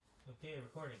Okay,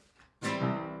 recording.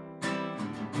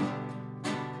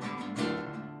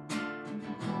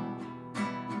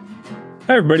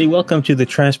 Hi, everybody. Welcome to the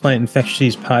Transplant Infectious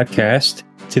Disease Podcast.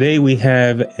 Today we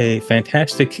have a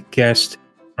fantastic guest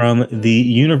from the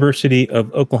University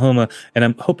of Oklahoma, and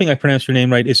I'm hoping I pronounced your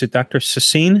name right. Is it Dr.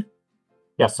 Sassine?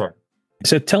 Yes, sir.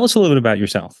 So tell us a little bit about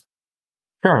yourself.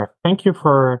 Sure. Thank you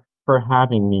for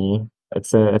having me.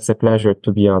 It's a pleasure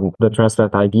to be on the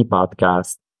Transplant ID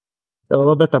podcast. A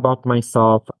little bit about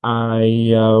myself.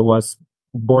 I was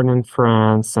born in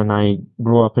France and I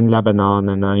grew up in Lebanon,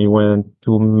 and I went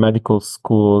to medical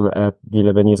school at the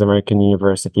Lebanese American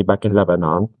University back in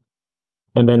Lebanon.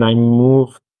 And then I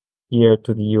moved here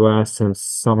to the US in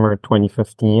summer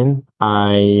 2015.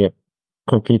 I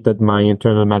completed my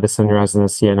internal medicine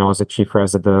residency and I was a chief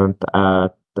resident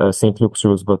at St. Luke's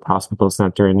Roosevelt Hospital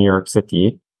Center in New York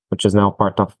City, which is now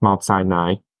part of Mount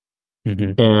Sinai.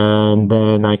 Mm-hmm. And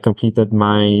then I completed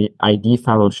my ID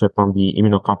fellowship on the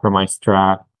immunocompromised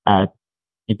track at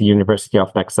the University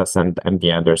of Texas and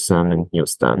MD Anderson in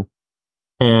Houston.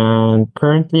 And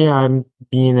currently I'm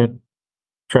being a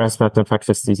transplant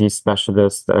infectious disease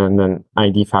specialist and an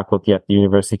ID faculty at the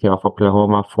University of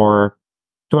Oklahoma for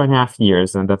 2.5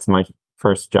 years. And that's my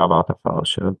first job out of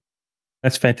fellowship.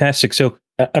 That's fantastic. So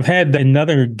I've had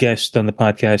another guest on the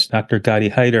podcast, Dr. Gadi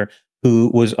Haider,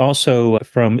 who was also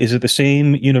from, is it the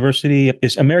same university?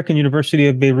 Is American University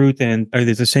of Beirut, and are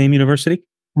they the same university?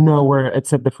 No,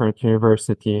 it's a different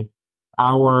university.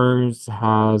 Ours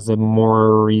has a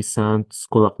more recent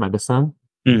School of Medicine.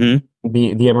 Mm-hmm.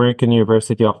 The American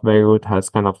University of Beirut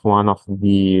has kind of one of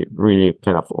the really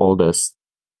kind of oldest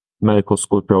medical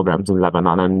school programs in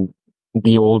Lebanon and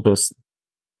the oldest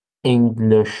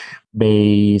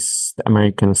English-based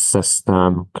American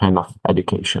system kind of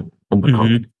education in the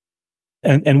country.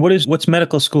 And what's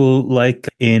medical school like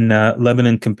in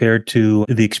Lebanon compared to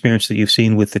the experience that you've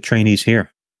seen with the trainees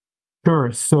here?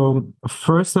 Sure. So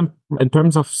first, in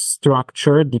terms of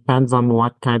structure, depends on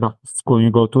what kind of school you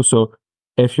go to. So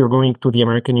if you're going to the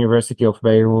American University of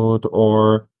Beirut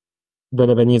or the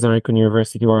Lebanese American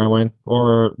University where I went,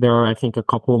 or there are, I think, a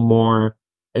couple more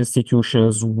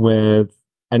institutions with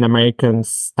an American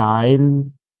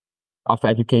style of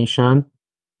education.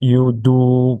 You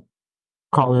do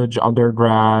college,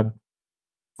 undergrad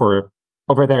for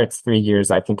over there, it's 3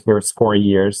 years. I think there's 4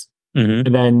 years. Mm-hmm.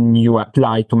 And then you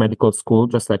apply to medical school,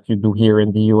 just like you do here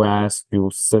in the US.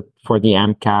 You sit for the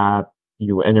MCAT,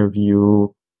 you interview,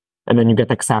 and then you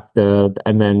get accepted.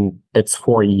 And then it's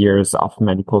 4 years of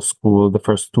medical school. The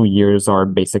first 2 years are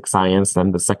basic science,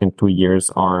 and the second 2 years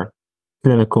are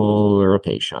clinical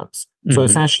rotations. Mm-hmm. So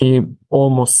essentially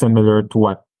almost similar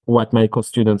to what medical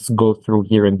students go through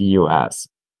here in the US.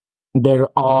 There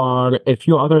are a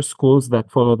few other schools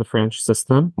that follow the French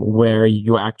system where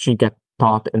you actually get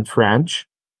taught in French.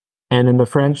 And in the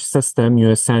French system, you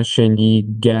essentially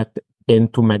get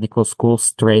into medical school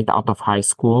straight out of high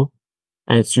school.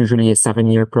 And it's usually a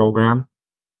 7-year program.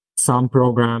 Some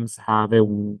programs have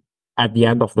at the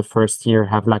end of the first year,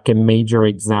 have like a major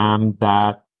exam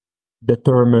that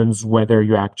determines whether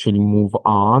you actually move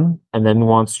on. And then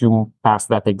once you pass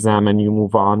that exam and you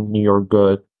move on, you're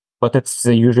good. But it's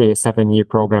usually a 7-year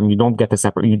program. You don't get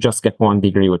you just get one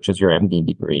degree, which is your MD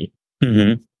degree.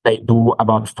 Mm-hmm. They do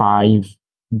about 5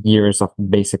 years of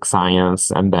basic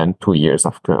science and then 2 years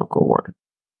of clinical work.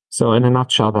 So in a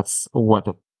nutshell, that's what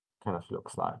it kind of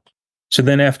looks like. So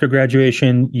then after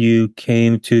graduation, you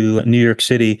came to New York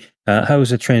City. How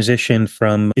was the transition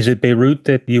from, is it Beirut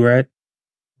that you were at?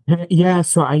 Yeah,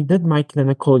 so I did my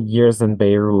clinical years in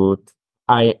Beirut.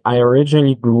 I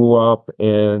originally grew up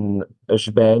in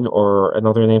Jbel, or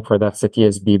another name for that city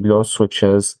is Byblos, which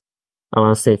is, I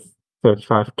want to say,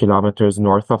 35 kilometers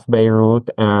north of Beirut,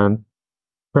 and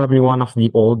probably one of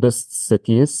the oldest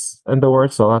cities in the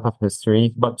world, so a lot of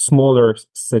history, but smaller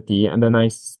city. And then I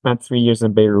spent 3 years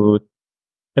in Beirut,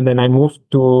 and then I moved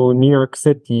to New York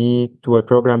City to a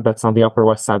program that's on the Upper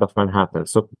West Side of Manhattan.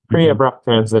 So pretty abrupt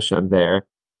transition there.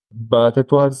 But I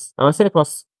would say it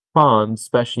was fun,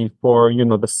 especially for,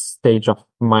 the stage of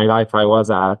my life I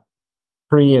was at.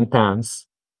 Pretty intense.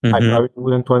 Mm-hmm. I probably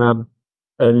wouldn't want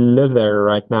to live there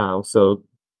right now. So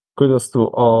kudos to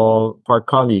all our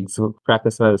colleagues who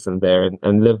practice medicine there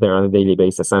and live there on a daily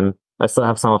basis. And I still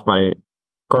have some of my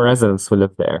co-residents who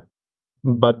live there.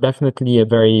 But definitely a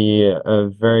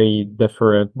very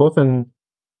different, both in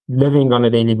living on a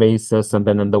daily basis and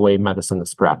then in the way medicine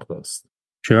is practiced.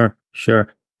 Sure.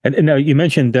 And now you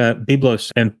mentioned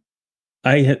Byblos, and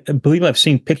I believe I've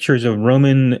seen pictures of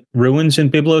Roman ruins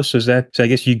in Byblos. So I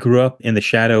guess you grew up in the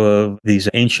shadow of these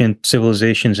ancient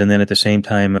civilizations and then at the same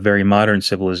time, a very modern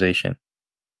civilization.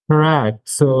 Correct.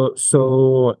 So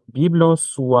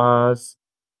Byblos was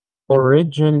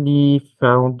originally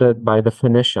founded by the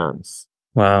Phoenicians.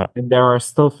 Wow. And there are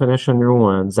still Phoenician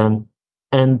ruins. And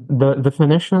the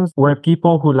Phoenicians were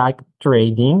people who liked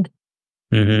trading.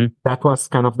 Mm-hmm. That was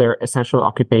kind of their essential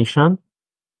occupation.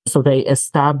 So they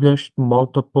established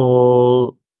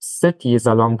multiple cities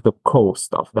along the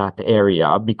coast of that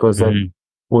area because it Mm-hmm.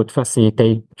 would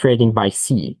facilitate trading by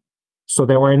sea. So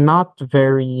they were not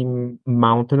very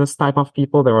mountainous type of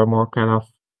people. They were more kind of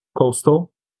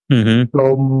coastal. Mm-hmm.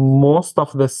 So most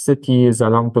of the cities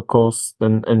along the coast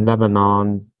in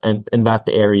Lebanon and in that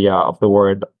area of the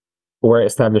world were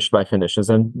established by Phoenicians.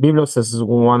 And Byblos is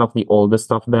one of the oldest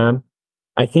of them.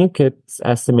 I think it's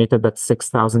estimated that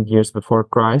 6,000 years before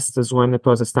Christ is when it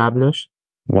was established.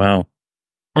 Wow.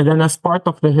 And then as part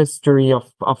of the history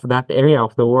of that area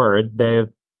of the world,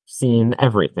 they've seen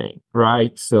everything,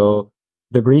 right? So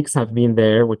the Greeks have been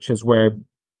there, which is where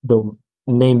the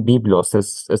name Byblos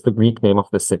is the Greek name of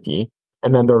the city.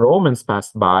 And then the Romans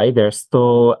passed by. There's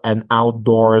still an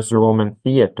outdoors Roman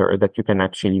theater that you can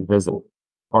actually visit,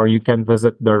 or you can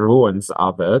visit the ruins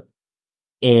of it.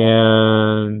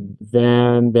 And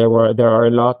then there are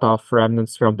a lot of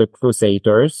remnants from the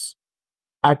Crusaders.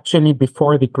 Actually,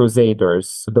 before the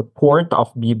Crusaders, the port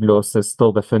of Byblos is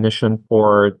still the Phoenician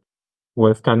port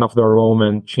with kind of the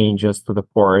Roman changes to the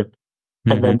port.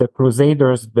 And Mm-hmm. then the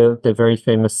Crusaders built a very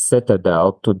famous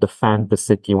citadel to defend the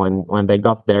city when they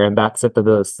got there. And that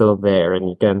citadel is still there. And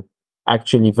you can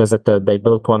actually visit it. They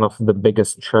built one of the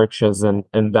biggest churches in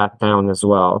that town as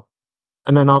well.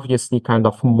 And then obviously kind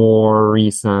of more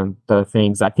recent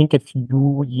things. I think a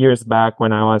few years back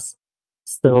when I was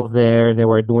still there, they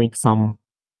were doing some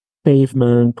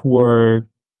pavement work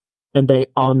and they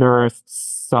unearthed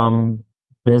some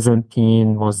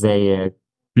Byzantine mosaic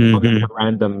on a Mm-hmm.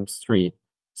 random street.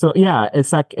 So yeah,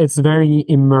 it's like it's very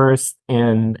immersed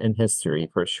in history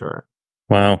for sure.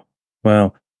 Wow.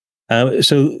 Wow.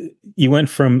 So you went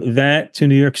from that to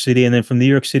New York City, and then from New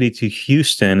York City to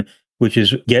Houston, which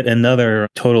is yet another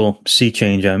total sea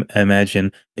change, I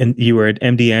imagine. And you were at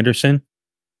MD Anderson?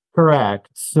 Correct.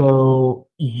 So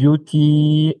UT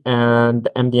and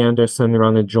MD Anderson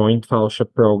run a joint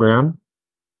fellowship program.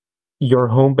 Your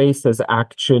home base is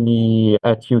actually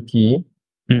at UT.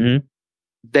 Mm-hmm.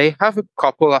 They have a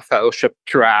couple of fellowship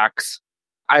tracks.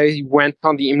 I went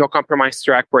on the immunocompromised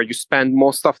track where you spend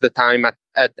most of the time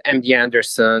at MD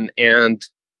Anderson and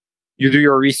you do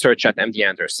your research at MD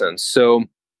Anderson. So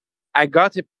I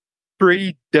got a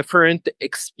pretty different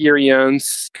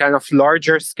experience, kind of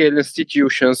larger scale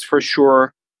institutions for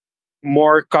sure,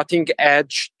 more cutting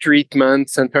edge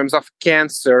treatments in terms of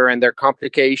cancer and their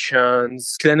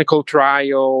complications, clinical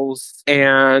trials,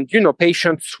 and,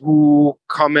 patients who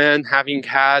come in having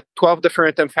had 12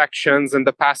 different infections in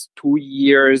the past 2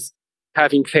 years,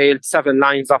 having failed 7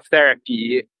 lines of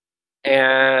therapy.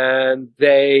 And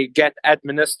they get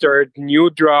administered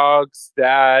new drugs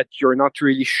that you're not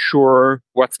really sure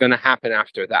what's going to happen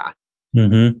after that.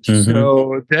 Mm-hmm. Mm-hmm.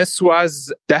 So this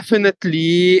was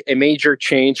definitely a major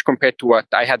change compared to what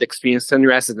I had experienced in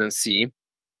residency.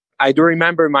 I do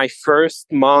remember my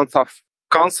first month of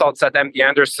consults at MD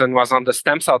Anderson was on the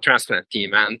stem cell transplant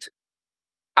team. And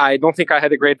I don't think I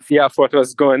had a great idea of what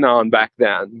was going on back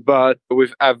then. But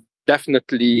I've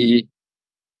definitely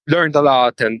learned a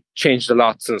lot and changed a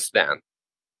lot since then.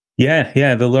 Yeah,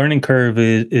 yeah. The learning curve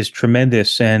is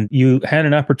tremendous, and you had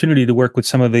an opportunity to work with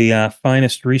some of the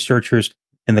finest researchers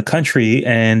in the country.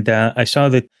 And I saw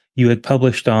that you had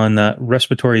published on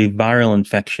respiratory viral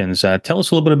infections. Tell us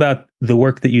a little bit about the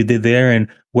work that you did there, and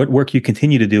what work you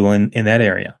continue to do in that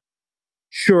area.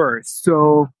 Sure.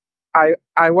 So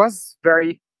I was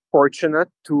very fortunate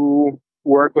to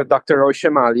work with Dr. Roy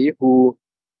Shemali, who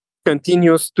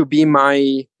continues to be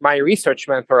my research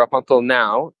mentor up until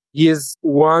now. He is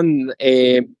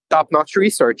a top-notch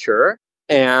researcher,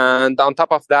 and on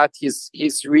top of that,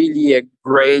 he's really a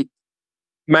great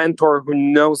mentor who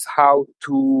knows how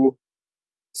to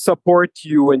support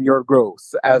you in your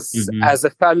growth as a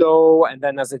fellow and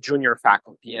then as a junior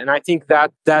faculty. And I think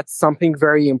that that's something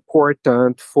very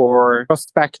important for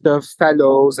prospective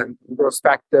fellows and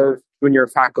prospective junior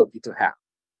faculty to have.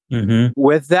 Mm-hmm.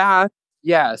 With that,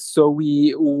 yeah, so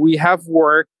we have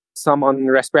worked some on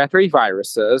respiratory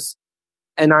viruses.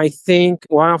 And I think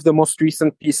one of the most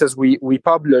recent pieces we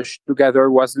published together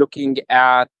was looking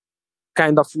at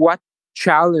kind of what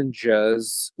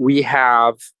challenges we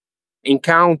have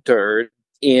encountered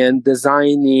in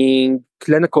designing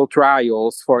clinical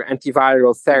trials for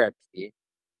antiviral therapy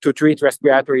to treat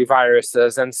respiratory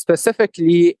viruses, and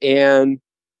specifically in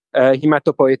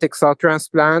hematopoietic cell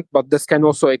transplant, but this can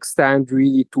also extend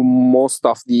really to most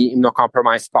of the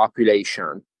immunocompromised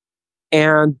population.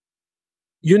 And,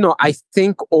 I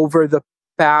think over the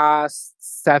past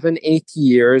 7-8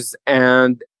 years,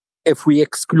 and if we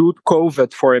exclude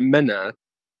COVID for a minute,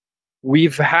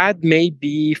 we've had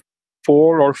maybe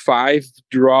 4 or 5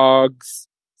 drugs,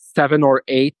 7 or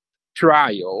 8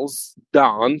 trials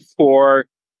done for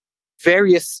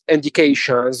various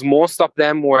indications. Most of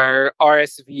them were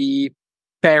RSV,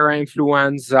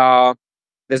 parainfluenza.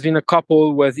 There's been a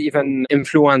couple with even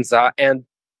influenza, and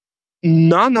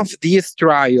none of these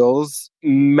trials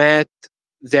met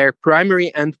their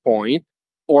primary endpoint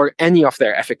or any of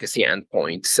their efficacy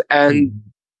endpoints.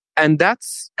 And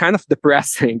that's kind of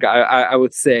depressing, I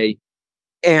would say.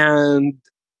 And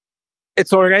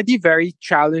it's already very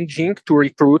challenging to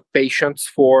recruit patients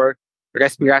for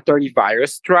respiratory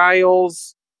virus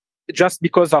trials just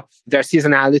because of their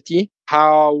seasonality,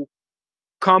 how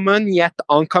common yet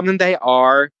uncommon they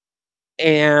are.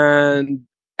 And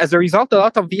as a result, a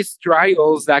lot of these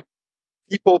trials, like,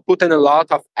 people put in a lot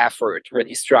of effort for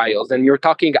these trials. And you're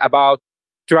talking about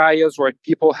trials where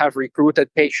people have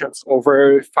recruited patients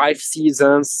over 5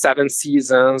 seasons, 7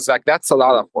 seasons. Like, that's a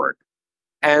lot of work.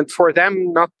 And for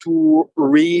them not to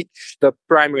reach the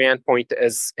primary endpoint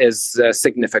is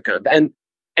significant. And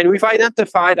we've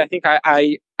identified, I think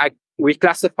we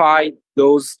classified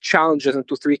those challenges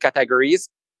into 3 categories.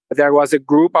 There was a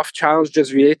group of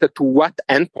challenges related to what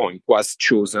endpoint was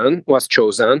chosen.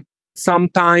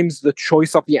 Sometimes the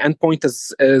choice of the endpoint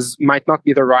might not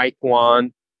be the right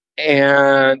one.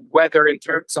 And whether in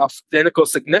terms of clinical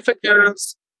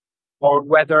significance or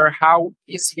whether how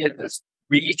easy it is to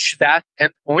reach that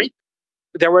endpoint,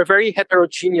 there were very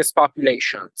heterogeneous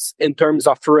populations in terms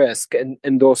of risk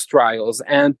in those trials.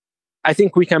 And I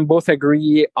think we can both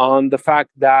agree on the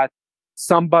fact that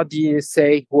somebody,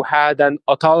 say, who had an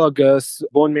autologous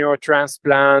bone marrow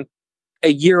transplant a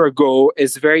year ago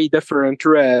is very different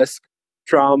risk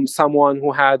from someone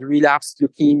who had relapsed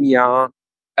leukemia,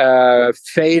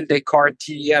 failed a CAR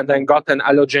T, and then got an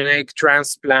allogeneic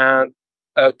transplant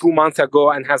 2 months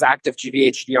ago and has active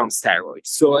GVHD on steroids.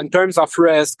 So in terms of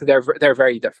risk, they're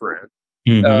very different.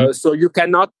 Mm-hmm. So you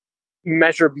cannot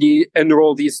measurably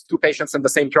enroll these 2 patients in the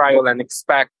same trial and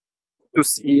expect to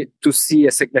see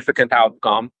a significant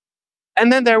outcome.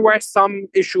 And then there were some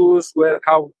issues with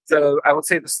how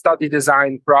the study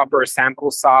design, proper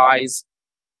sample size,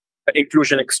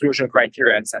 inclusion, exclusion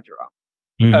criteria, etc.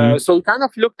 Mm-hmm. So we kind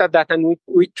of looked at that, and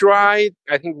we tried,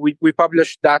 I think we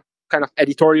published that kind of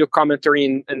editorial commentary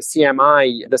in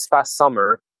CMI this past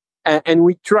summer. And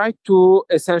we tried to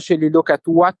essentially look at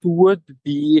what would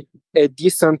be a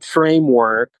decent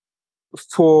framework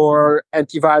for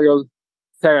antiviral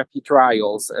therapy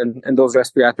trials and those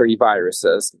respiratory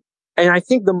viruses. And I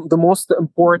think the most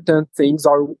important things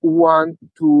are, one,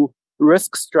 to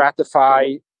risk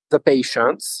stratify the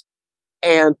patients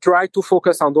and try to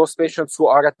focus on those patients who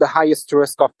are at the highest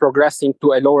risk of progressing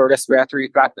to a lower respiratory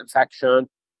tract infection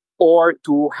or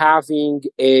to having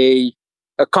a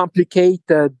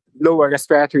complicated lower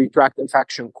respiratory tract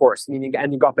infection course, meaning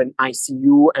ending up in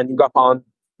ICU, ending up on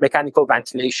mechanical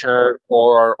ventilation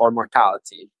or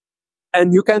mortality.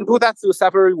 And you can do that through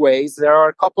several ways. There are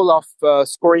a couple of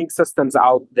scoring systems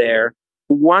out there.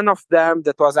 One of them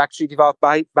that was actually developed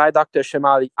by Dr.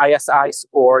 Shemali, ISI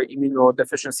score,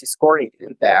 immunodeficiency scoring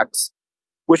index,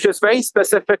 which is very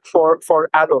specific for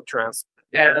adult transplant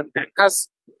and has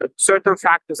certain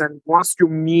factors. And once you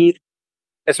meet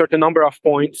a certain number of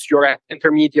points, you're at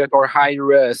intermediate or high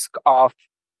risk of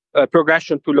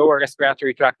progression to lower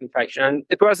respiratory tract infection.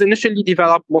 It was initially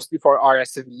developed mostly for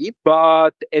RSV,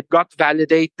 but it got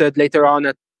validated later on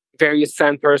at various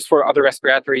centers for other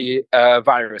respiratory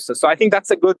viruses. So I think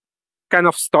that's a good kind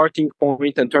of starting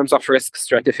point in terms of risk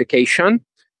stratification.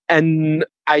 And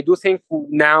I do think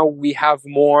now we have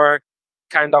more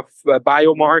kind of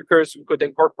biomarkers we could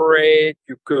incorporate.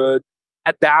 You could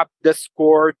adapt the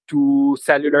score to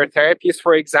cellular therapies,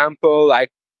 for example. Like,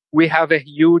 we have a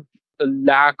huge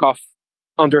lack of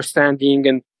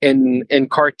understanding in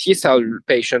CAR T cell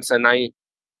patients. And I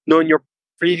know in your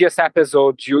previous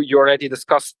episode, you already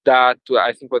discussed that,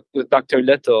 I think, with Dr.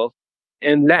 Little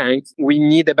in length. We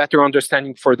need a better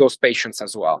understanding for those patients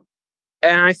as well.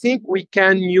 And I think we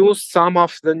can use some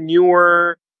of the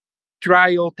newer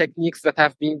trial techniques that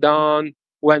have been done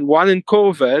one in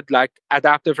COVID, like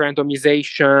adaptive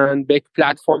randomization, big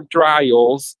platform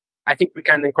trials. I think we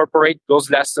can incorporate those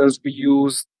lessons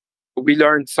we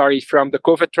learned from the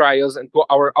COVID trials into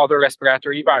our other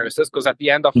respiratory viruses, because at the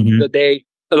end of the day,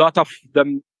 a lot of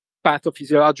the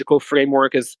pathophysiological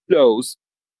framework is close.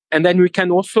 And then we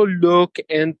can also look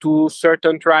into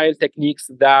certain trial techniques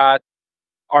that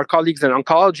our colleagues in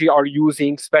oncology are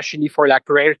using, especially for like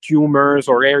rare tumors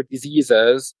or rare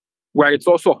diseases, where it's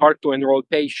also hard to enroll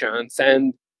patients.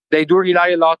 And they do rely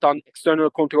a lot on external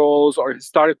controls or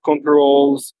historic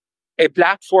controls. A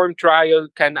platform trial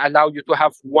can allow you to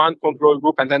have one control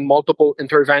group and then multiple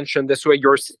intervention. This way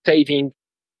you're saving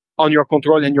on your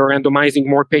control and you're randomizing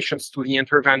more patients to the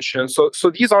intervention. So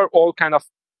these are all kind of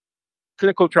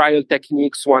clinical trial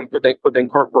techniques one could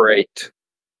incorporate.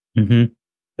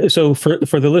 Mm-hmm. So for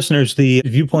the listeners, the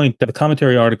viewpoint, the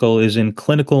commentary article is in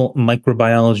Clinical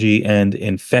Microbiology and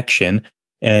Infection,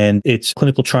 and it's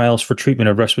clinical trials for treatment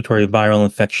of respiratory viral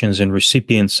infections in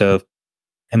recipients of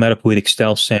hematopoietic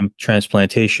stem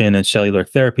transplantation and cellular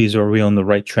therapies. Are we on the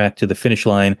right track to the finish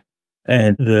line?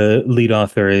 And the lead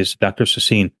author is Dr.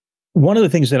 Sassine. One of the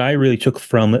things that I really took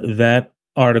from that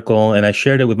article, and I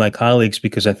shared it with my colleagues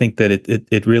because I think that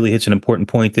it really hits an important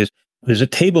point, is there's a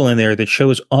table in there that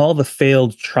shows all the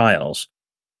failed trials.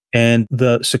 And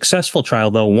the successful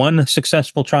trial, though, one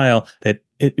successful trial that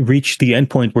it reached the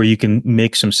endpoint where you can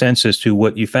make some sense as to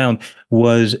what you found,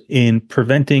 was in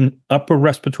preventing upper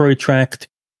respiratory tract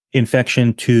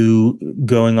infection to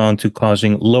going on to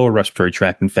causing lower respiratory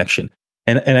tract infection.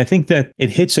 And I think that it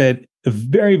hits at a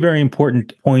very, very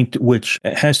important point, which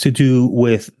has to do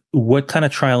with what kind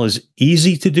of trial is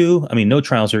easy to do. I mean, no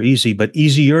trials are easy, but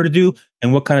easier to do,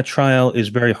 and what kind of trial is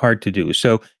very hard to do.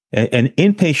 So an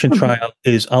inpatient trial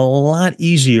is a lot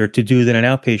easier to do than an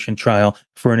outpatient trial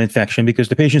for an infection because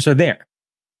the patients are there.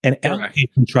 An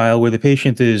outpatient trial where the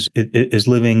patient is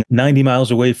living 90 miles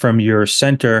away from your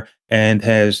center and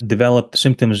has developed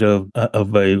symptoms of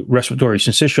a respiratory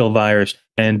syncytial virus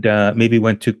and maybe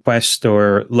went to Quest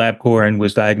or LabCorp and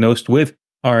was diagnosed with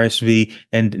RSV.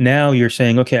 And now you're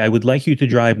saying, okay, I would like you to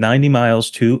drive 90 miles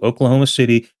to Oklahoma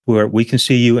City where we can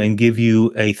see you and give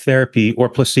you a therapy or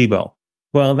placebo.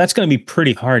 Well, that's going to be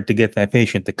pretty hard to get that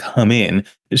patient to come in.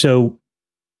 So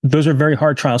those are very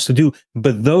hard trials to do,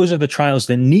 but those are the trials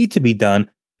that need to be done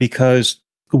because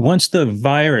once the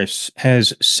virus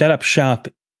has set up shop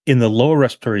in the lower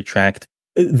respiratory tract,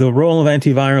 the role of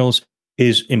antivirals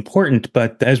is important,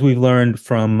 but as we've learned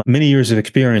from many years of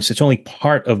experience, it's only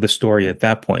part of the story at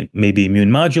that point. Maybe immune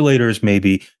modulators,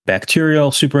 maybe bacterial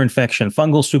superinfection,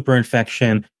 fungal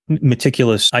superinfection,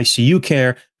 meticulous ICU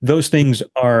care. Those things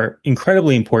are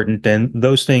incredibly important, and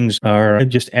those things are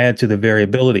just add to the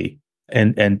variability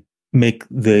and make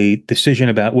the decision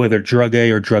about whether drug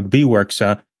A or drug B works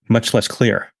much less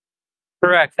clear.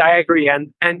 Correct. I agree.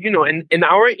 And you know, in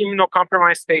our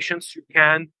immunocompromised patients, you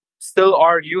can still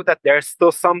argue that there's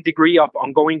still some degree of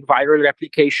ongoing viral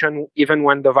replication, even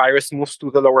when the virus moves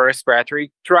to the lower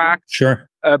respiratory tract. Sure.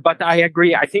 But I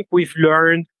agree. I think we've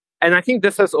learned, and I think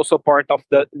this is also part of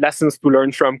the lessons to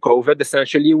learn from COVID.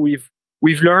 Essentially, we've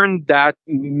learned that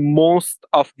most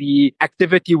of the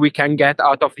activity we can get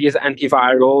out of these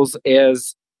antivirals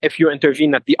is if you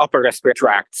intervene at the upper respiratory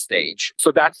tract stage.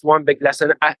 So that's one big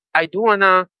lesson. I do want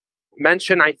to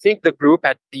mention, I think the group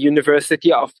at the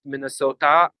University of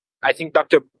Minnesota, I think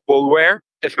Dr. Boulware,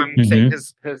 if I'm saying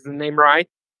his name right,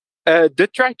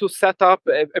 did try to set up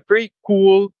a pretty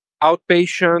cool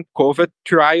outpatient COVID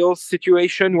trial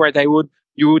situation where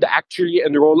you would actually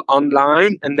enroll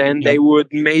online and then they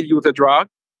would mail you the drug.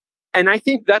 And I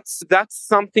think that's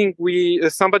something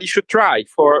somebody should try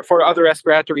for other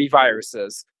respiratory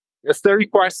viruses. It still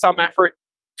requires some effort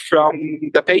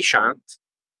from the patient,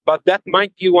 but that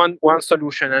might be one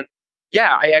solution. And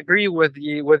yeah, I agree with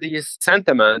this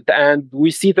sentiment, and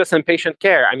we see this in patient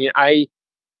care. I mean, I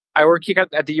work here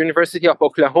at the University of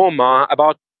Oklahoma.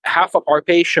 About half of our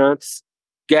patients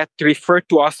get referred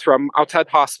to us from outside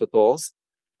hospitals.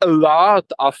 A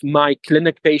lot of my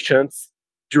clinic patients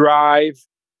drive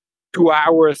 2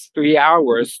 hours, 3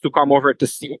 hours to come over to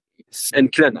see us in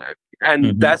clinic.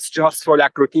 And that's just for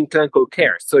like routine clinical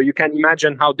care. So you can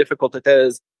imagine how difficult it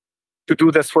is to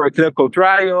do this for a clinical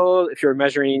trial. If you're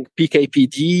measuring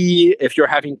PK/PD, if you're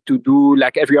having to do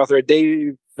like every other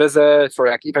day visits or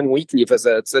like even weekly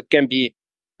visits, it can be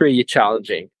pretty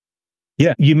challenging.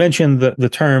 Yeah, you mentioned the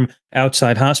term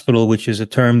outside hospital, which is a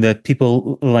term that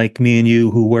people like me and you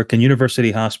who work in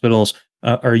university hospitals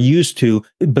are used to.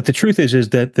 But the truth is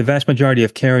that the vast majority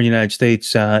of care in the United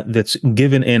States that's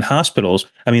given in hospitals,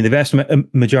 I mean, the vast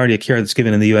majority of care that's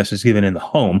given in the U.S. is given in the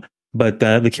home. But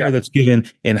the care that's given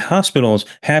in hospitals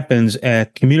happens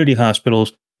at community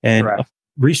hospitals, and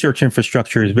research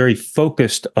infrastructure is very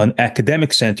focused on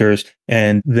academic centers,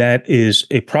 and that is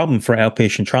a problem for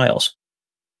outpatient trials.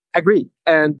 Agreed.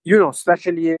 And,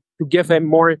 especially to give a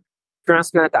more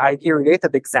transplant ID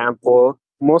related example,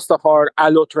 most of our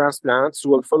allo transplants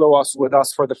will follow us with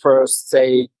us for the first,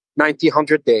 say, 90,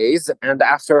 100 days. And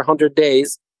after 100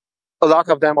 days, a lot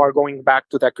of them are going back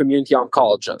to their community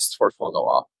oncologist for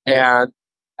follow-up.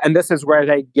 And this is where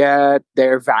they get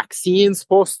their vaccines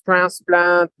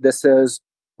post-transplant. This is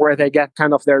where they get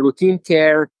kind of their routine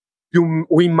care.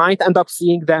 We might end up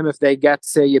seeing them if they get,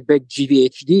 say, a big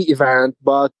GVHD event,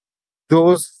 but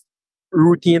those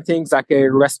routine things like a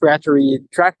respiratory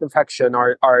tract infection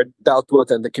are dealt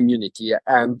with in the community.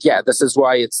 And yeah, this is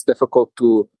why it's difficult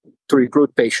to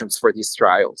recruit patients for these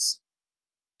trials.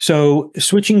 So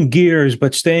switching gears,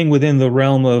 but staying within the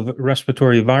realm of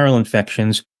respiratory viral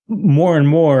infections, more and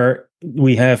more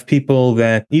we have people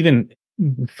that, even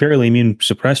fairly immune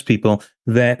suppressed people,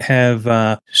 that have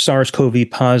SARS-CoV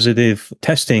positive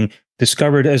testing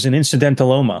discovered as an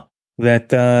incidentaloma, that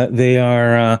they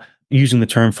are using the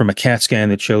term from a CAT scan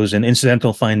that shows an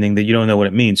incidental finding that you don't know what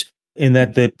it means, in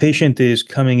that the patient is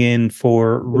coming in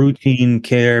for routine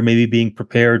care, maybe being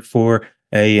prepared for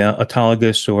a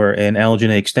autologous or an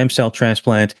allogeneic stem cell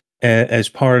transplant. As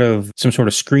part of some sort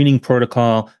of screening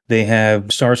protocol, they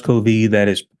have SARS-CoV that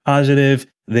is positive.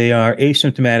 They are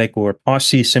asymptomatic or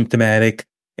asymptomatic.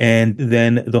 And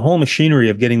then the whole machinery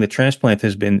of getting the transplant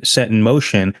has been set in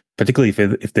motion, particularly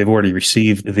if they've already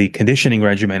received the conditioning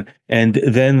regimen. And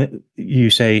then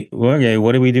you say, well, okay,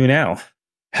 what do we do now?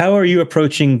 How are you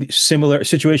approaching similar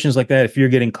situations like that if you're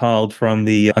getting called from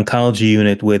the oncology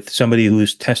unit with somebody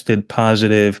who's tested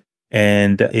positive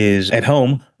and is at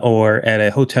home or at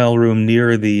a hotel room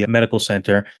near the medical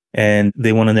center, and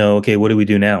they want to know, okay, what do we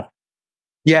do now?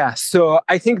 Yeah, so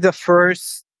I think the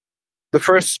first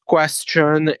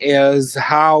question is,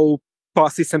 how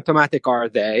polysymptomatic are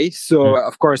they? So,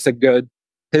 of course, a good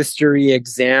history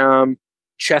exam,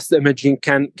 chest imaging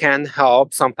can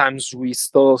help. Sometimes we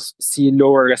still see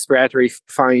lower respiratory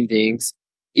findings,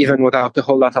 even without a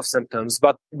whole lot of symptoms.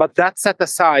 But that set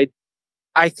aside,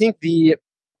 I think the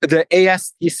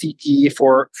AST-CT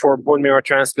for bone marrow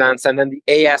transplants and then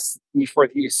the AST for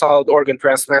the solid organ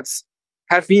transplants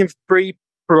have been pretty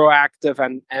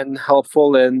proactive and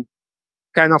helpful in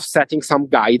kind of setting some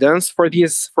guidance for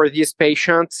these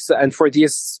patients and for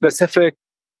these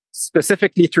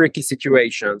specifically tricky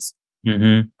situations.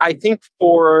 Mm-hmm. I think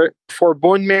for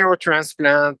bone marrow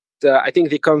transplant, I think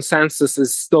the consensus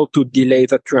is still to delay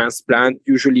the transplant,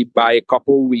 usually by a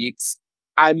couple weeks.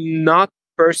 I'm not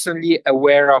personally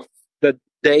aware of the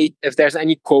date, if there's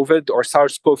any COVID or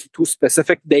SARS-CoV-2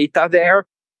 specific data there.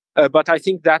 But I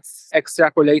think that's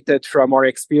extrapolated from our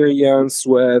experience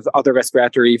with other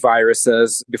respiratory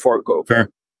viruses before COVID. Sure.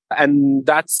 And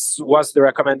that was the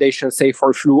recommendation, say,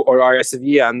 for flu or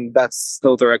RSV, and that's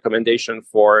still the recommendation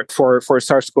for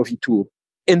SARS-CoV-2.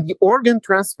 In the organ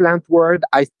transplant world,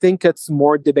 I think it's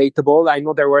more debatable. I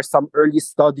know there were some early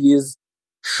studies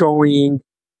showing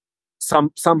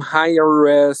some higher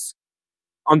risk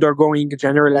undergoing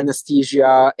general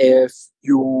anesthesia if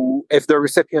the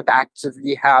recipient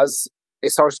actively has a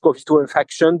SARS-CoV-2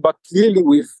 infection. But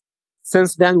clearly,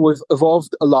 since then we've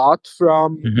evolved a lot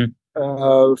from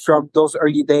those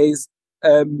early days.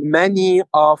 Many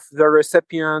of the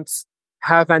recipients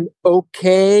have an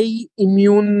okay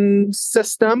immune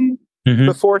system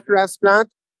before transplant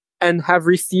and have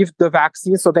received the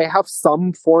vaccine, so they have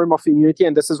some form of immunity,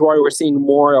 and this is why we're seeing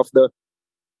more of the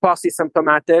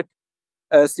polysymptomatic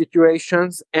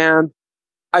situations. And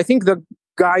I think the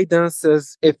guidance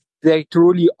is, if they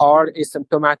truly are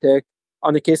asymptomatic,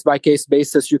 on a case-by-case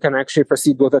basis, you can actually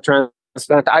proceed with a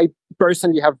transplant. I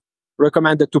personally have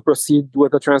recommended to proceed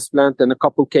with a transplant in a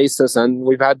couple cases, and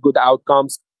we've had good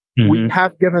outcomes. We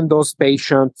have given those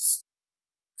patients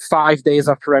 5 days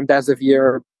of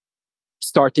remdesivir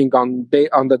starting on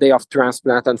the day of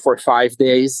transplant, and for 5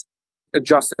 days,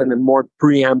 just in a more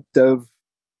preemptive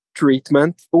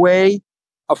treatment way.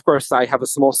 Of course, I have a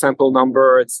small sample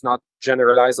number. It's not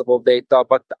generalizable data,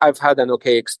 but I've had an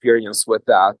okay experience with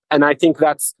that. And I think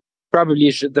that's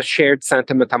probably the shared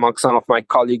sentiment among some of my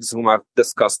colleagues whom I've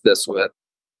discussed this with.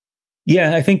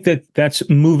 Yeah, I think that's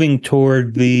moving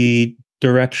toward the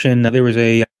direction. There was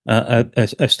a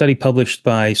study published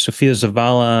by Sofia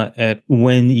Zavala at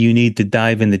When You Need to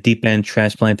Dive in the Deep End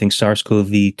Transplanting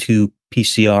SARS-CoV-2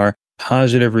 PCR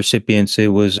positive recipients. It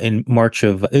was in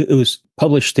it was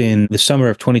published in the summer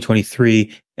of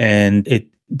 2023, and it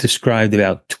described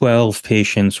about 12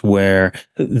 patients where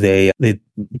they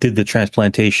did the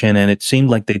transplantation, and it seemed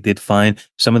like they did fine.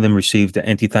 Some of them received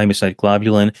antithymocyte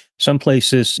globulin. Some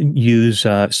places use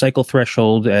cycle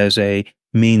threshold as a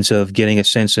means of getting a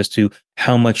sense as to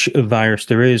how much virus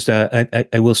there is. I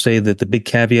will say that the big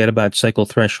caveat about cycle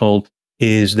threshold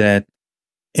is that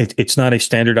it's not a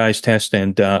standardized test,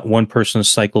 and one person's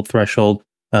cycle threshold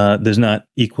does not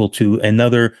equal to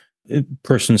another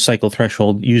person's cycle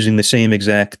threshold using the same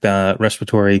exact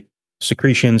respiratory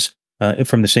secretions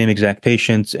from the same exact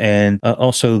patients. And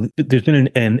also, there's been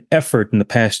an effort in the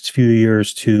past few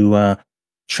years to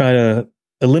try to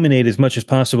eliminate as much as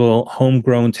possible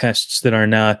homegrown tests that are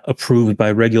not approved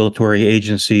by regulatory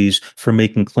agencies for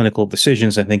making clinical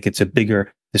decisions. I think it's a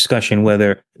bigger discussion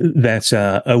whether that's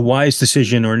a wise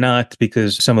decision or not,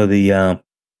 because some of the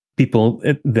people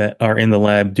that are in the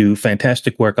lab do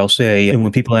fantastic work, I'll say. And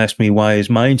when people ask me, why is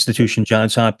my institution,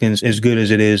 Johns Hopkins, as good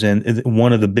as it is? And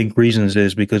one of the big reasons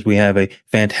is because we have a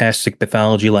fantastic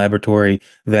pathology laboratory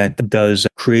that does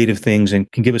creative things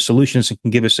and can give us solutions and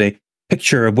can give us a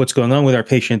picture of what's going on with our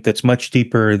patient that's much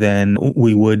deeper than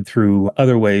we would through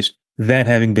other ways. That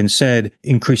having been said,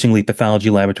 increasingly pathology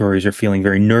laboratories are feeling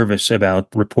very nervous about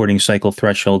reporting cycle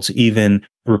thresholds, even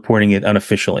reporting it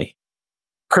unofficially.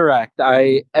 Correct.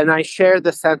 I share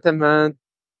the sentiment.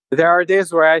 There are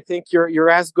days where I think you're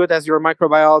as good as your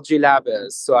microbiology lab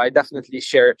is. So I definitely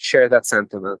share that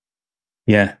sentiment.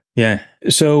 Yeah.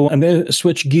 So I'm going to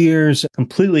switch gears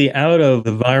completely out of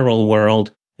the viral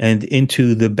world and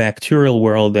into the bacterial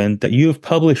world. And you have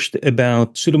published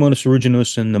about Pseudomonas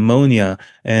aeruginosa and pneumonia.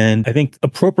 And I think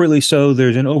appropriately so,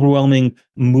 there's an overwhelming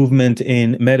movement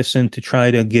in medicine to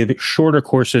try to give shorter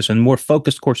courses and more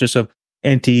focused courses of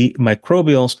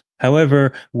antimicrobials.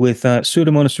 However, with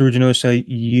Pseudomonas aeruginosa,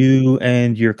 you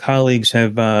and your colleagues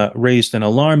have raised an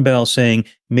alarm bell saying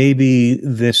maybe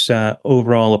this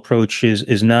overall approach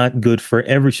is not good for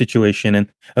every situation.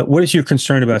 And what is your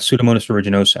concern about Pseudomonas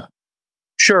aeruginosa?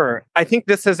 Sure. I think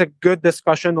this is a good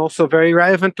discussion, also very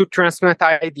relevant to transplant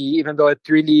ID, even though it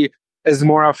really is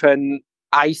more of an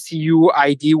ICU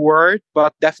ID word.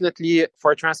 But definitely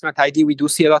for transplant ID, we do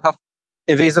see a lot of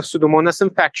invasive Pseudomonas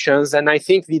infections. And I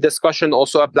think the discussion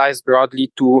also applies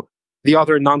broadly to the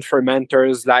other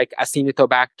non-fermenters like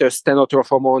Acinetobacter,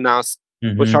 Stenotrophomonas,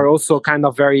 which are also kind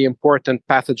of very important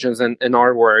pathogens in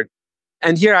our world.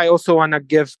 And here I also want to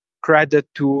give credit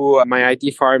to my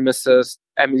ID pharmacist,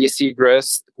 Emily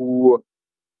Segrist, who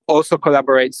also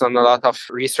collaborates on a lot of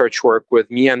research work with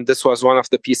me. And this was one of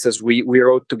the pieces we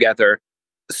wrote together.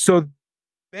 So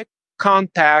big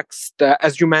context,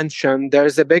 as you mentioned,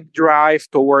 there's a big drive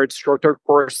towards shorter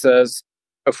courses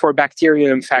for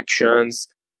bacterial infections.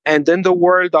 And in the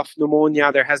world of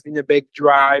pneumonia, there has been a big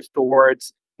drive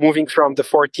towards moving from the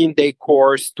 14-day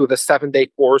course to the 7-day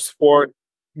course for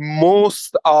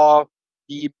most of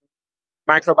the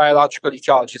microbiological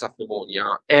etiologies of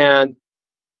pneumonia. And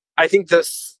I think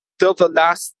this still the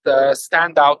last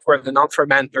standout were the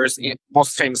non-fermenters,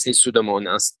 most famously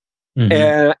Pseudomonas.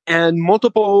 And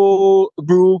multiple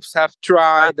groups have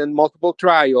tried in multiple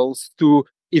trials to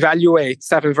evaluate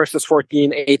 7 versus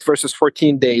 14, 8 versus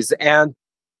 14 days. And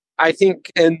I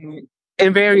think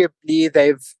invariably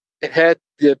they've hit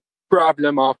the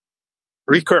problem of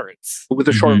recurrence with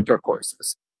the shorter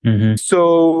courses.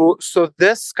 So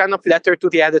this kind of letter to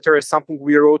the editor is something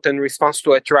we wrote in response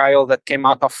to a trial that came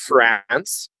out of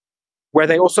France, where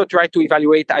they also tried to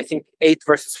evaluate, I think, 8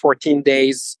 versus 14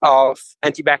 days of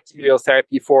antibacterial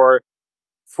therapy for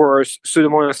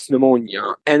Pseudomonas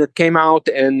pneumonia. And it came out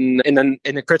in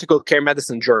a critical care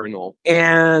medicine journal.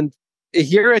 And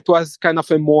here it was kind of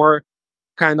a more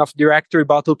kind of direct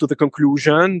rebuttal to the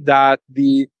conclusion that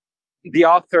the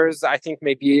authors, I think,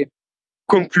 maybe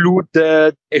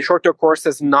concluded a shorter course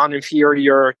as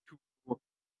non-inferior to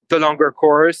the longer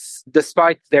course,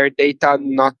 despite their data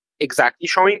not exactly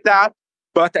showing that.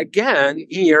 But again,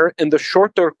 here in the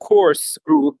shorter course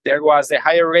group, there was a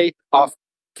higher rate of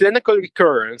clinical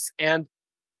recurrence. And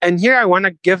here I want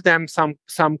to give them some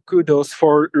kudos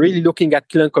for really looking at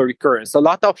clinical recurrence. A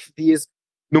lot of these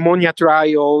pneumonia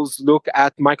trials look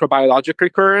at microbiologic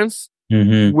recurrence,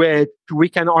 which we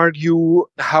can argue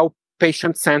how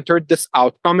patient-centered this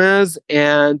outcome is,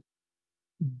 and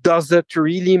does it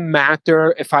really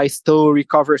matter if I still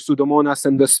recover Pseudomonas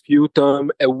in the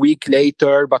sputum a week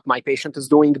later, but my patient is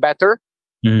doing better?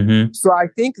 So I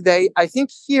think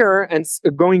here, and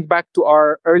going back to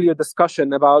our earlier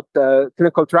discussion about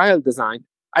clinical trial design,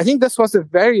 I think this was a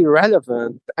very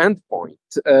relevant endpoint.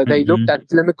 They looked at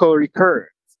clinical recurrence,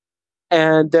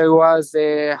 and there was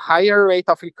a higher rate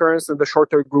of recurrence in the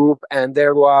shorter group, and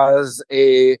there was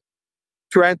a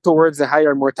trend towards a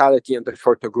higher mortality in the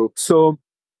shorter group. So,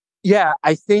 yeah,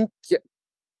 I think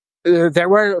there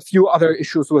were a few other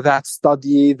issues with that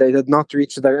study. They did not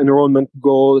reach their enrollment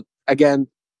goal. Again,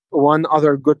 one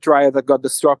other good trial that got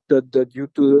disrupted due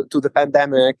to the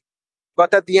pandemic.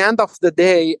 But at the end of the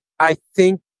day, I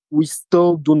think we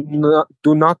still do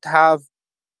not have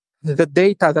the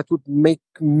data that would make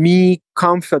me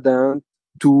confident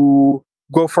to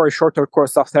go for a shorter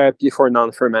course of therapy for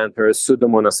non-fermenters,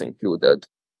 Pseudomonas included.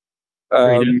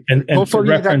 And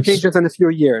hopefully that changes in a few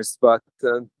years, but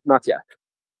not yet.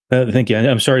 Thank you.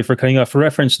 I'm sorry for cutting you off. For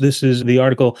reference, the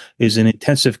article is in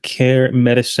Intensive Care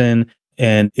Medicine,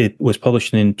 and it was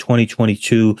published in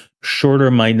 2022.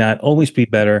 Shorter might not always be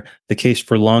better. The case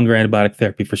for longer antibiotic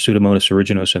therapy for Pseudomonas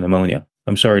aeruginosa pneumonia.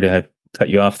 I'm sorry to have cut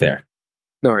you off there.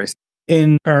 No worries.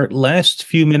 In our last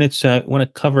few minutes, I want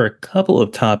to cover a couple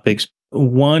of topics.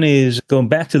 One is going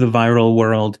back to the viral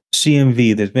world,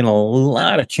 CMV. There's been a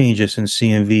lot of changes in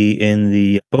CMV in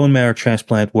the bone marrow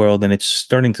transplant world, and it's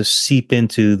starting to seep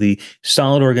into the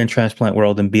solid organ transplant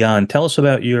world and beyond. Tell us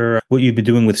about what you've been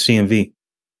doing with CMV.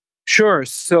 Sure.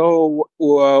 So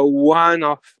one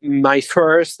of my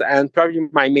first and probably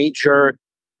my major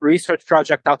research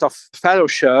project out of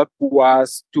fellowship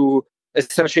was to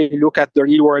essentially look at the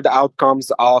real-world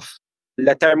outcomes of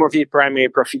letermovir primary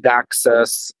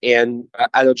prophylaxis in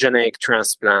allogeneic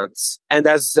transplants. And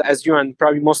as you and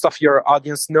probably most of your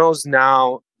audience knows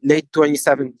now, late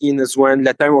 2017 is when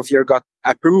letermovir got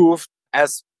approved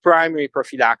as primary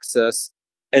prophylaxis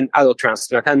in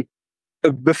allotransplant. And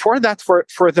before that,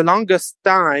 for the longest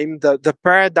time, the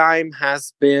paradigm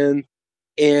has been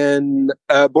in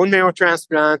bone marrow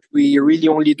transplant, we really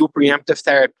only do preemptive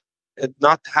therapy,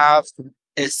 not have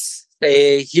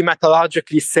a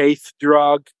hematologically safe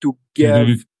drug to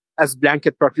give as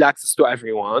blanket prophylaxis to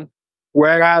everyone.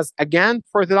 Whereas, again,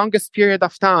 for the longest period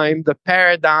of time, the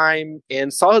paradigm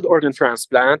in solid organ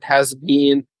transplant has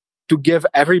been to give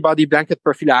everybody blanket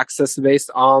prophylaxis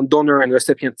based on donor and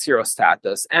recipient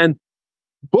serostatus. And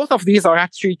both of these are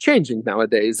actually changing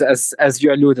nowadays, as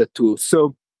you alluded to.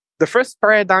 So the first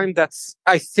paradigm that's,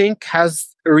 I think,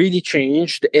 has really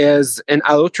changed is in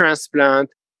allotransplant.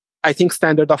 I think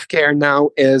standard of care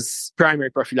now is primary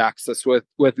prophylaxis with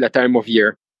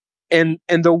letermovir. In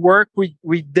the work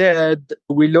we did,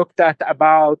 we looked at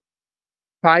about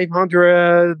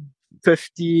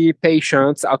 550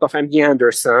 patients out of MD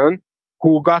Anderson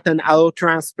who got an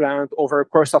allotransplant over a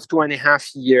course of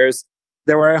 2.5 years.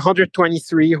 There were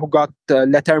 123 who got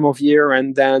letermovir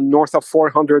and then north of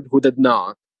 400 who did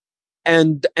not.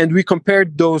 And we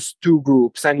compared those two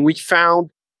groups, and we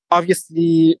found,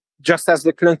 obviously, just as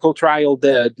the clinical trial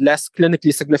did, less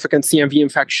clinically significant CMV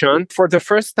infection. For the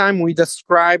first time, we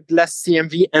described less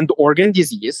CMV and organ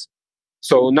disease.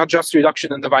 So not just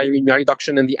reduction in the viremia,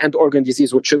 reduction in the end organ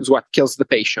disease, which is what kills the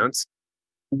patients.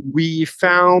 We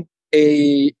found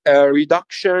a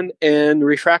reduction in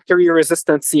refractory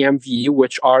resistant CMV,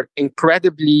 which are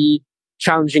incredibly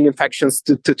challenging infections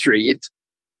to treat.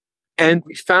 And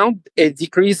we found a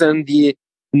decrease in the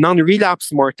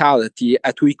non-relapse mortality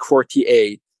at week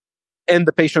 48 in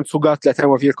the patients who got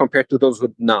letermovir compared to those who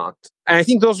did not. And I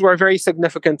think those were very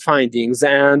significant findings.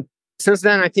 And since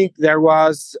then, I think there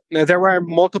were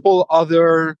multiple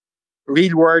other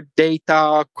real-world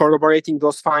data corroborating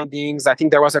those findings. I think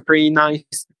there was a pretty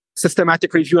nice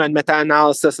systematic review and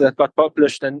meta-analysis that got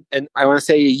published, and I want to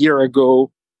say a year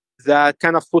ago, that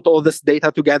kind of put all this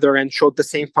data together and showed the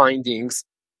same findings.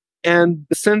 And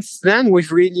since then,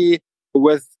 we've really,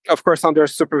 of course, under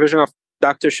supervision of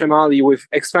Dr. Shemali, we've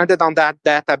expanded on that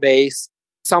database.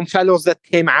 Some fellows that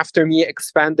came after me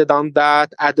expanded on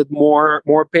that, added more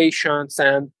patients,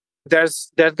 and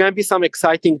there's going to be some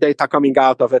exciting data coming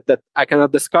out of it that I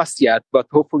cannot discuss yet, but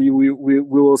hopefully we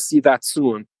will see that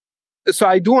soon. So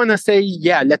I do want to say,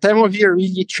 letermovir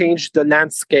really changed the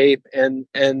landscape in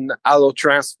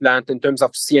allotransplant in terms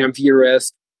of CMV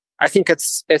risk. I think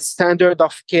it's standard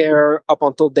of care up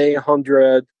until day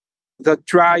 100. The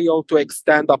trial to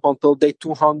extend up until day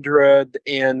 200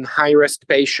 in high-risk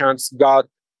patients got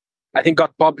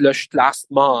published last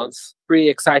month. Pretty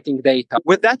exciting data.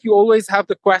 With that, you always have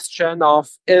the question of,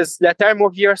 is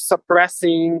letermovir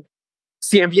suppressing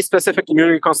CMV-specific immune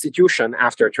reconstitution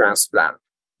after transplant?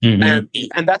 And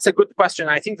that's a good question.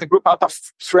 I think the group out of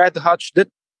Fred Hutch did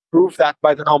prove that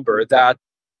by the number, that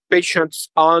patients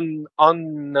on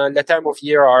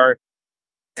letermovir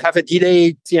have a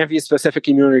delayed CMV-specific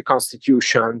immune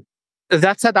reconstitution.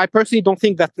 That said, I personally don't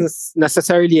think that is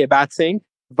necessarily a bad thing,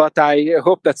 but I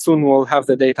hope that soon we'll have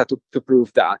the data to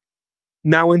prove that.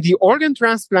 Now, in the organ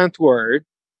transplant world,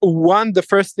 the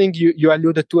first thing you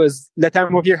alluded to is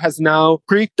letermovir has now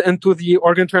creeped into the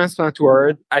organ transplant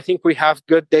world. I think we have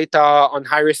good data on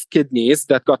high-risk kidneys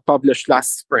that got published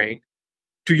last spring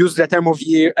to use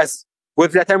letermovir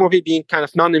with letermovir being kind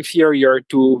of non-inferior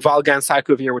to Valga and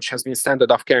cyclovir, which has been standard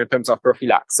of care in terms of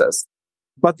prophylaxis.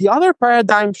 But the other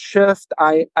paradigm shift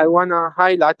I want to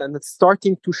highlight, and it's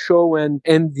starting to show in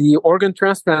the organ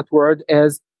transplant world,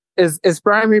 is is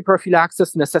primary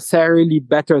prophylaxis necessarily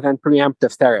better than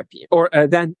preemptive therapy or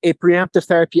than a preemptive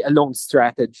therapy alone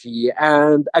strategy?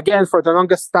 And again, for the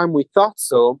longest time, we thought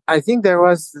so. I think there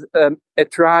was a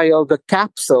trial, the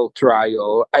Capsule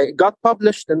trial. It got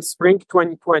published in spring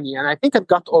 2020, and I think it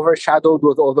got overshadowed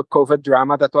with all the COVID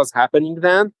drama that was happening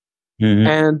then.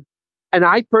 Mm-hmm. And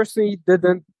I personally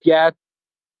didn't get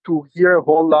to hear a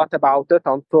whole lot about it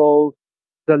until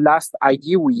the last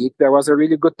ID week. There was a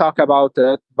really good talk about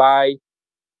it by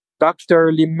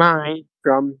Dr. Limay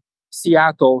from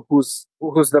Seattle, who's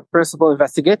the principal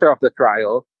investigator of the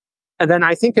trial. And then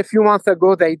I think a few months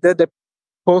ago, they did a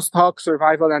post hoc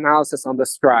survival analysis on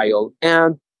this trial.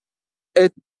 And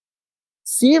it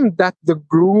seemed that the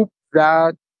group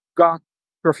that got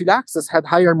prophylaxis had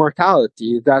higher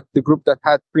mortality than the group that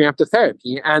had preemptive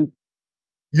therapy. And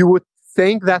you would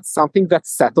think that's something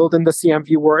that's settled in the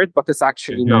CMV world, but it's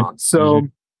actually not. So,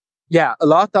 yeah, a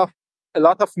lot of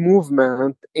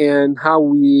movement in how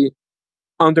we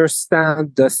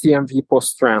understand the CMV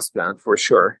post-transplant for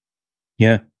sure.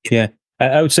 Yeah.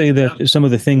 I would say that some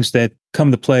of the things that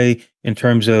come to play in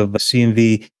terms of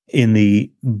CMV in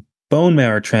the bone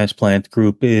marrow transplant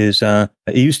group is it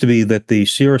used to be that the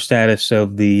serostatus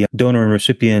of the donor and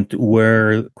recipient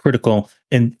were critical.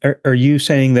 And are you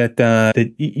saying that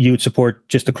that you would support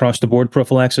just across the board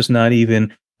prophylaxis, not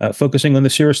even focusing on the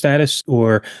serostatus,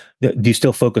 or do you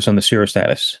still focus on the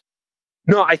serostatus?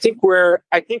 No, I think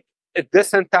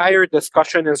this entire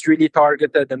discussion is really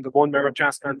targeted in the bone marrow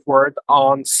transplant world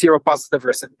on seropositive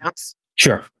recipients.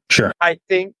 Sure. I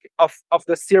think of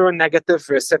the seronegative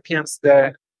recipients,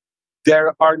 there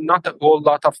are not a whole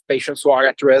lot of patients who are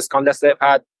at risk unless they've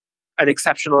had an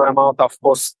exceptional amount of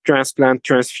post-transplant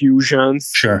transfusions.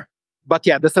 Sure. But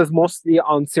yeah, this is mostly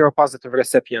on seropositive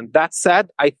recipient. That said,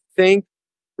 I think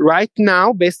right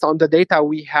now, based on the data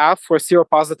we have for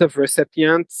seropositive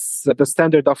recipients, the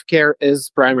standard of care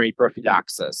is primary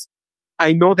prophylaxis.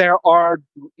 I know there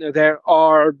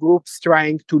are groups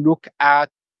trying to look at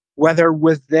whether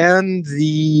within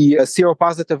the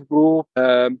seropositive group,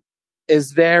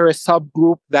 is there a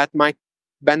subgroup that might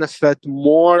benefit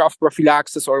more of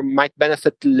prophylaxis or might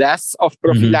benefit less of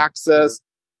prophylaxis?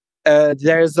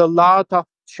 There's a lot of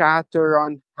chatter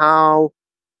on how,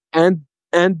 and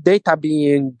data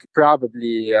being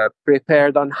probably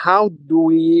prepared on how do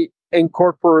we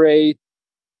incorporate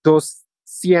those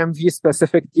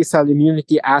CMV-specific T-cell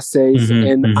immunity assays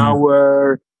in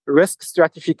our risk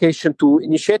stratification to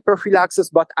initiate prophylaxis,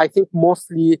 but I think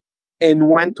mostly in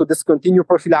when to discontinue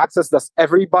prophylaxis. Does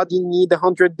everybody need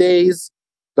 100 days?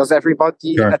 Does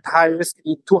everybody at high risk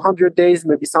need 200 days?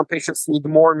 Maybe some patients need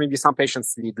more, maybe some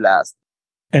patients need less.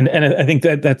 And I think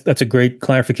that's a great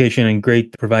clarification and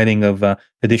great providing of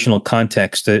additional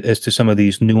context as to some of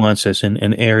these nuances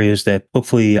and areas that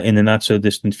hopefully in the not so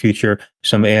distant future,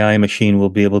 some AI machine will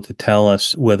be able to tell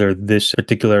us whether this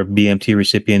particular BMT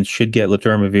recipient should get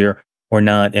letermovir or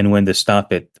not and when to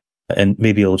stop it. And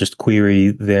maybe it'll just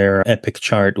query their EPIC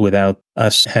chart without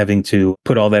us having to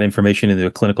put all that information into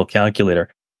a clinical calculator.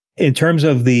 In terms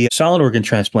of the solid organ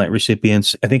transplant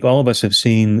recipients, I think all of us have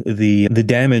seen the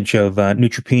damage of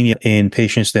neutropenia in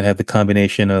patients that have the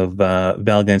combination of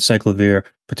valganciclovir,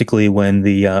 particularly when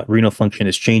the renal function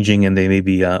is changing and they may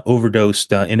be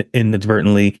overdosed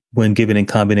inadvertently when given in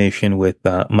combination with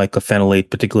mycophenolate,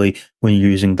 particularly when you're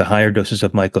using the higher doses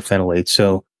of mycophenolate.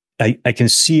 So I can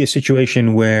see a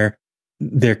situation where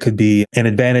there could be an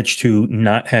advantage to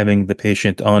not having the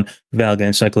patient on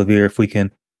valganciclovir if we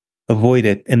can avoid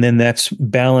it. And then that's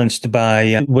balanced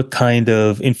by what kind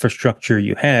of infrastructure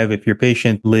you have. If your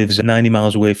patient lives 90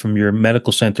 miles away from your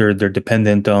medical center, they're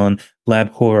dependent on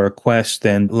LabCorp or Quest,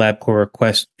 and LabCorp or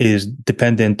Quest is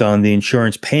dependent on the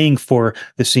insurance paying for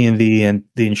the CMV, and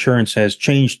the insurance has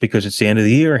changed because it's the end of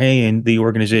the year. Hey, and the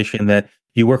organization that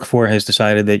you work for has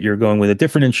decided that you're going with a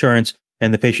different insurance,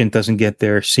 and the patient doesn't get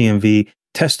their CMV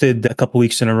tested a couple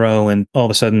weeks in a row, and all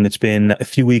of a sudden it's been a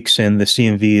few weeks and the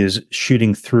CMV is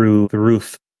shooting through the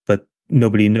roof, but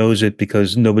nobody knows it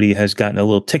because nobody has gotten a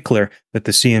little tickler that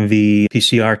the CMV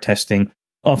PCR testing.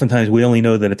 Oftentimes we only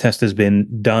know that a test has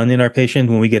been done in our patient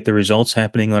when we get the results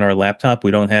happening on our laptop.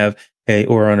 We don't have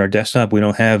or on our desktop, we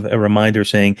don't have a reminder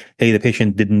saying, hey, the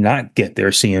patient did not get their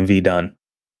CMV done.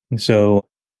 And so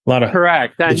a lot of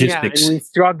correct. Logistics. And we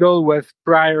struggle with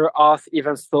prior auth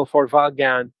even still for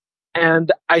Valgan.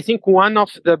 And I think one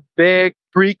of the big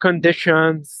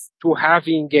preconditions to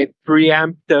having a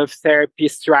preemptive therapy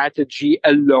strategy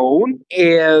alone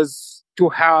is to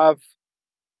have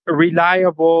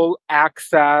reliable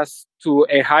access to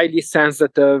a highly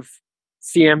sensitive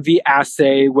CMV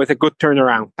assay with a good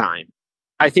turnaround time.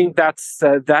 I think that's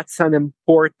an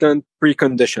important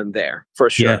precondition there for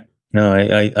sure. Yeah, no,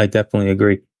 I definitely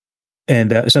agree.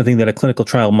 And something that a clinical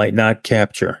trial might not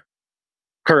capture.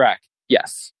 Correct.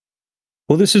 Yes.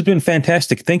 Well, this has been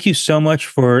fantastic. Thank you so much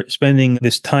for spending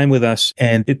this time with us.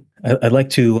 And I'd like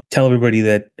to tell everybody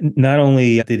that not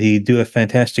only did he do a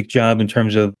fantastic job in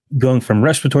terms of going from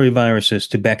respiratory viruses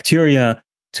to bacteria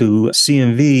to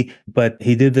CMV, but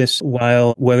he did this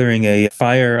while weathering a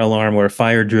fire alarm or a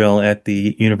fire drill at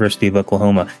the University of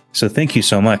Oklahoma. So thank you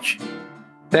so much.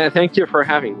 Thank you for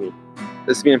having me.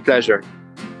 It's been a pleasure.